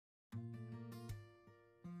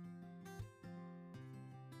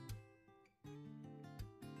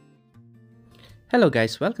Hello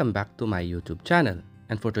guys, welcome back to my YouTube channel.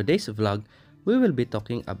 And for today's vlog, we will be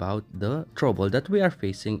talking about the trouble that we are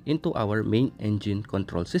facing into our main engine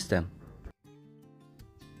control system.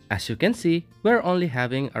 As you can see, we're only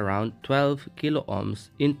having around 12 kilo ohms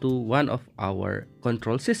into one of our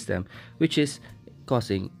control system, which is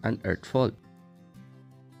causing an earth fault.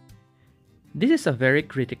 This is a very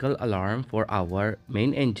critical alarm for our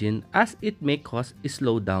main engine as it may cause a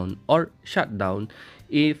slowdown or shutdown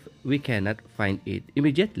if we cannot find it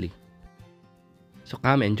immediately. So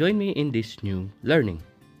come and join me in this new learning.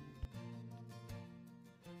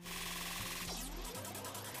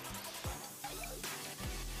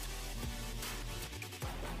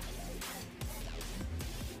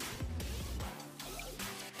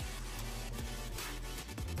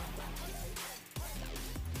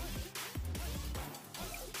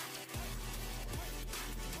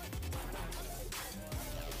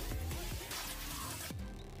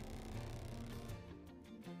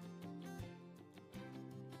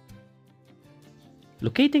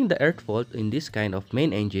 Locating the earth fault in this kind of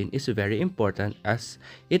main engine is very important as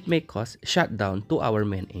it may cause shutdown to our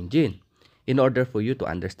main engine. In order for you to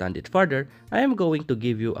understand it further, I am going to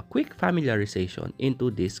give you a quick familiarization into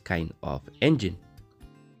this kind of engine.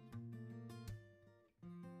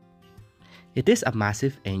 It is a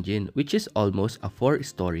massive engine which is almost a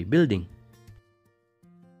 4-story building.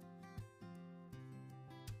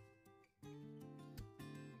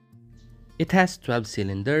 It has 12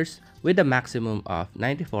 cylinders with a maximum of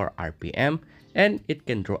 94 RPM and it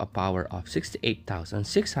can draw a power of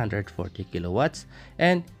 68,640 kilowatts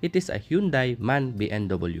and it is a Hyundai MAN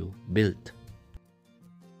BMW built.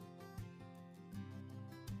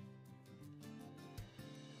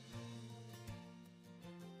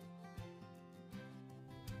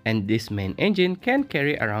 And this main engine can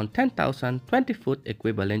carry around 10,000 20-foot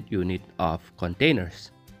equivalent unit of containers,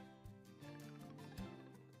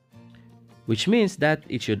 which means that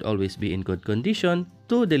it should always be in good condition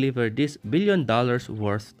to deliver this $1 billion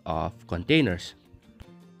worth of containers.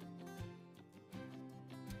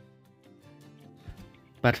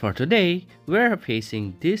 But for today, we're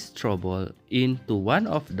facing this trouble into one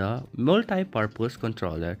of the multi-purpose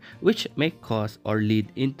controller which may cause or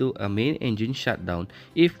lead into a main engine shutdown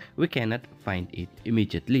if we cannot find it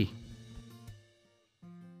immediately.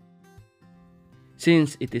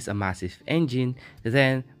 Since it is a massive engine,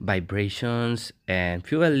 then vibrations and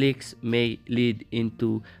fuel leaks may lead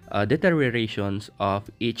into deteriorations of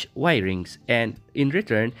each wirings and in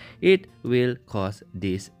return, it will cause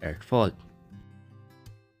this earth fault.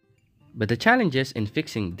 But the challenges in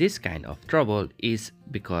fixing this kind of trouble is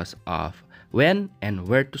because of when and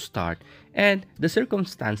where to start and the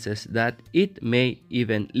circumstances that it may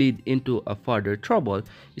even lead into a further trouble,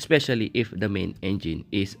 especially if the main engine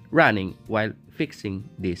is running while fixing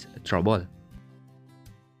this trouble.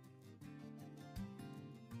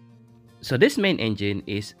 So this main engine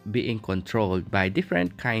is being controlled by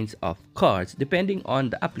different kinds of cards depending on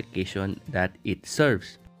the application that it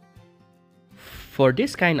serves. For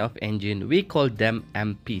this kind of engine, we call them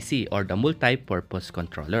MPC or the multi-purpose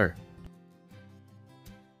controller.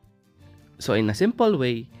 So in a simple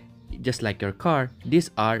way, just like your car, these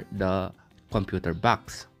are the computer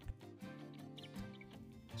box.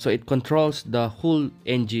 So it controls the whole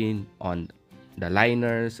engine on the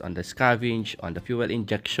liners, on the scavenge, on the fuel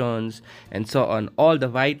injections, and so on. All the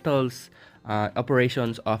vitals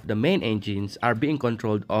operations of the main engines are being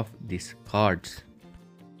controlled off these cards.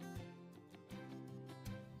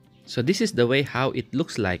 So this is the way how it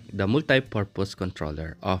looks like, the multi-purpose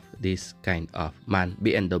controller of this kind of MAN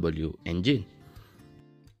BMW engine.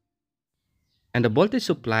 And the voltage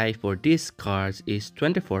supply for these cards is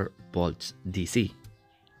 24 volts DC.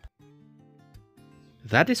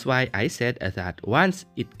 That is why I said that once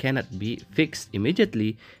it cannot be fixed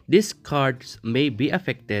immediately, these cards may be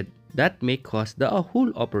affected that may cause the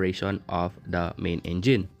whole operation of the main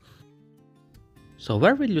engine. So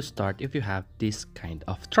where will you start if you have this kind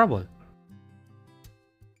of trouble?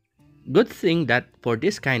 Good thing that for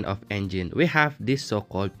this kind of engine, we have this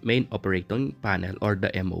so-called main operating panel or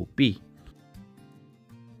the MOP,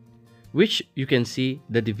 which you can see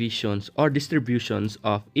the divisions or distributions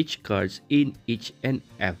of each cards in each and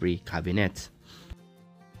every cabinet.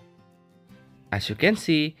 As you can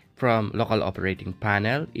see, from local operating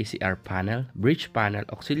panel, ECR panel, bridge panel,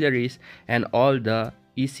 auxiliaries, and all the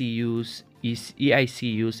ECUs,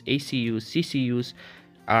 EICUs, ACUs, CCUs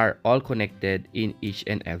are all connected in each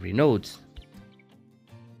and every nodes.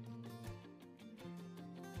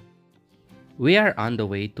 We are on the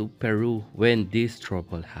way to Peru when this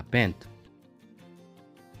trouble happened.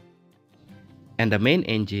 And the main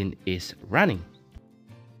engine is running.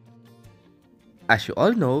 As you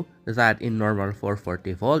all know that in normal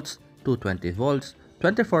 440 volts, 220 volts,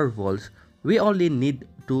 24 volts, we only need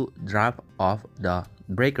to drop off the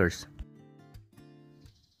breakers.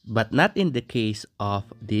 But not in the case of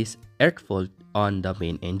this earth fault on the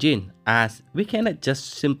main engine, as we cannot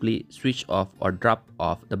just simply switch off or drop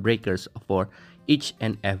off the breakers for each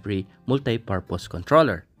and every multi-purpose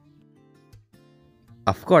controller.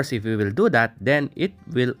 Of course, if we will do that, then it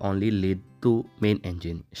will only lead to main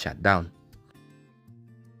engine shutdown.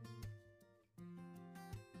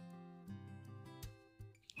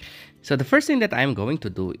 So the first thing that I'm going to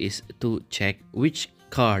do is to check which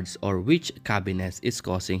cards or which cabinets is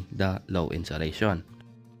causing the low insulation.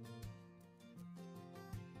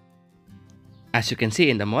 As you can see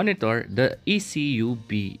in the monitor, the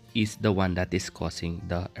ECU-B is the one that is causing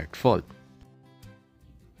the earth fault.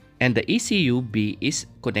 And the ECU-B is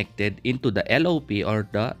connected into the LOP or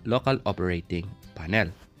the local operating panel.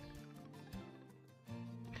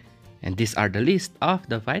 And these are the list of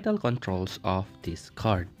the vital controls of this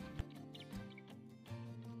card.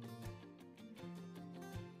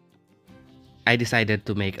 I decided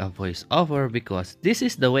to make a voiceover because this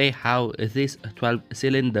is the way how this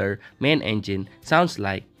 12-cylinder main engine sounds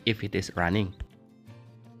like if it is running.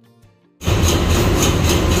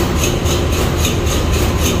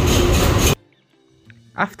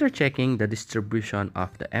 After checking the distribution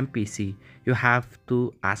of the MPC, you have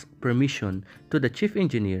to ask permission to the chief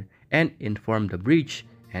engineer and inform the bridge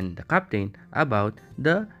and the captain about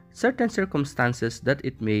the certain circumstances that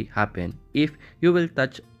it may happen if you will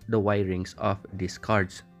touch the wirings of these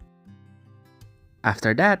cards.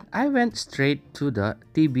 After that, I went straight to the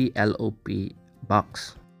TBLOP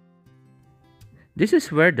box. This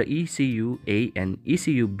is where the ECU-A and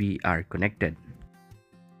ECU-B are connected.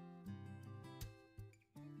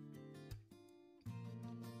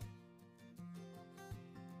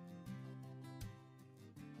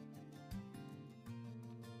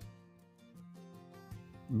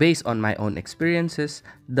 Based on my own experiences,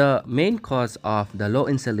 the main cause of the low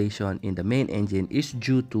insulation in the main engine is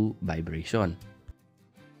due to vibration.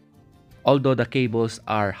 Although the cables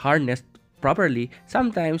are harnessed properly,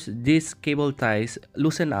 sometimes these cable ties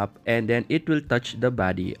loosen up and then it will touch the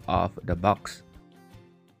body of the box.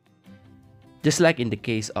 Just like in the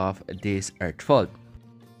case of this earth fault.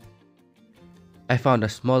 I found a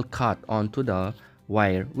small cut onto the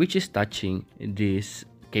wire which is touching this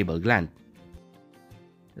cable gland.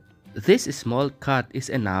 This small cut is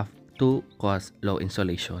enough to cause low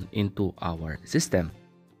insulation into our system.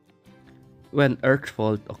 When earth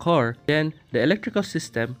fault occurs, then the electrical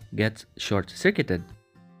system gets short-circuited.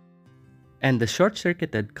 And the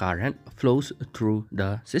short-circuited current flows through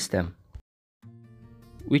the system,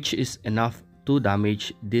 which is enough to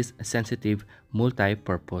damage this sensitive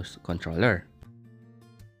multi-purpose controller.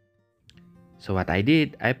 So what I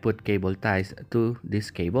did, I put cable ties to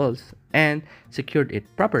these cables and secured it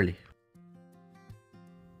properly.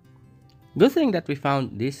 Good thing that we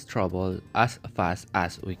found this trouble as fast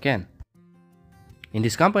as we can. In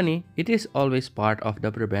this company, it is always part of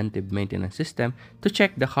the preventive maintenance system to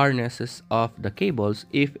check the harnesses of the cables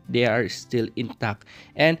if they are still intact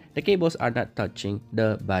and the cables are not touching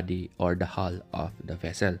the body or the hull of the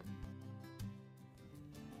vessel.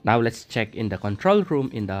 Now let's check in the control room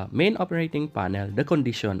in the main operating panel the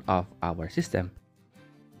condition of our system.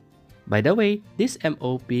 By the way, this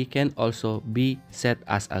MOP can also be set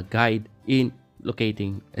as a guide in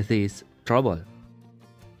locating this trouble.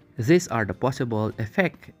 These are the possible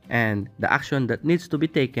effects and the action that needs to be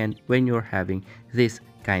taken when you're having this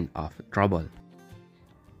kind of trouble.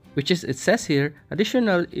 Which is, it says here,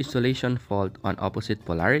 additional insulation fault on opposite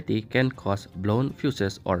polarity can cause blown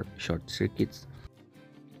fuses or short circuits.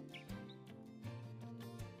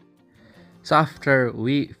 So after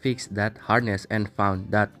we fixed that harness and found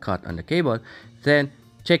that cut on the cable, then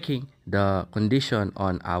checking the condition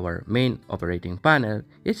on our main operating panel,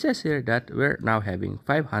 it says here that we're now having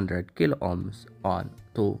 500 kilo ohms on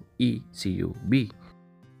to ECU-B.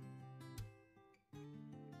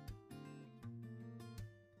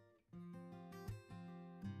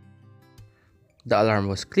 The alarm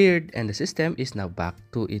was cleared and the system is now back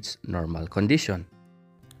to its normal condition.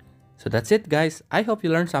 So that's it guys, I hope you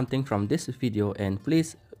learned something from this video and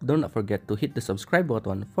please don't forget to hit the subscribe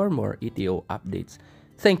button for more ETO updates.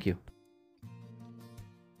 Thank you.